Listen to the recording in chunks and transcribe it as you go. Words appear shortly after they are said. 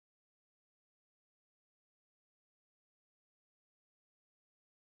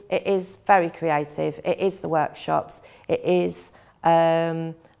It is very creative. It is the workshops. It is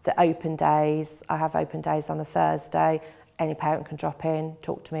the open days. I have open days on a Thursday. Any parent can drop in,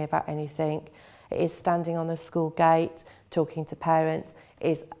 talk to me about anything. It is standing on the school gate, talking to parents. It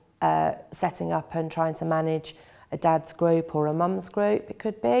is setting up and trying to manage a dad's group or a mum's group, it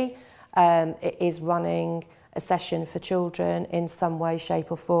could be. It is running a session for children in some way,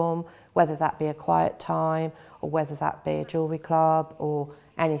 shape or form, whether that be a quiet time or whether that be a jewellery club or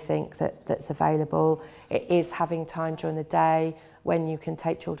anything that's available. It is having time during the day when you can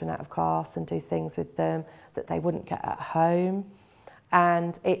take children out of class and do things with them that they wouldn't get at home.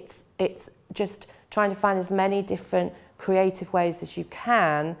 And it's just trying to find as many different creative ways as you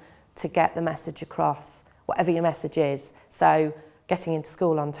can to get the message across, whatever your message is. So getting into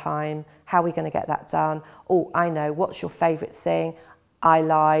school on time, how are we going to get that done? Oh, I know, what's your favourite thing? I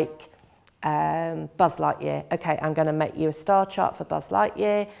like Buzz Lightyear. Okay, I'm going to make you a star chart for Buzz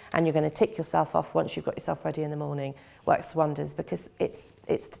Lightyear and you're going to tick yourself off once you've got yourself ready in the morning. Works wonders because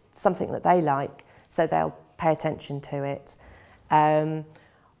it's something that they like, so they'll pay attention to it.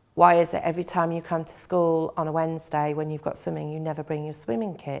 Why is it every time you come to school on a Wednesday when you've got swimming, you never bring your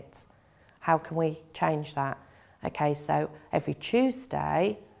swimming kit? How can we change that? Okay, so every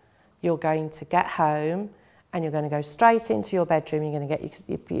Tuesday, you're going to get home and you're going to go straight into your bedroom, you're going to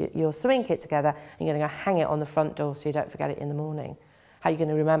get your swimming kit together and you're going to go hang it on the front door so you don't forget it in the morning. How are you going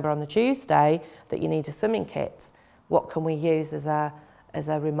to remember on the Tuesday that you need a swimming kit? What can we use as a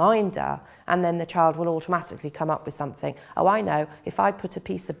reminder? And then the child will automatically come up with something. Oh, I know, if I put a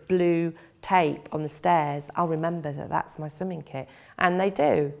piece of blue tape on the stairs, I'll remember that that's my swimming kit. And they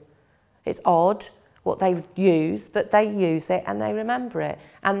do. It's odd what they use, but they use it and they remember it.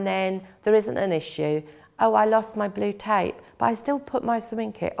 And then there isn't an issue. Oh, I lost my blue tape, but I still put my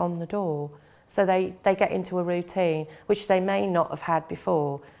swimming kit on the door. So they get into a routine, which they may not have had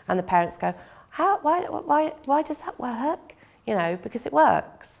before. And the parents go, why does that work? You know, because it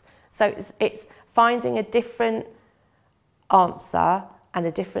works. So it's finding a different answer and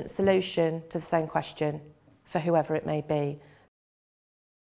a different solution to the same question for whoever it may be.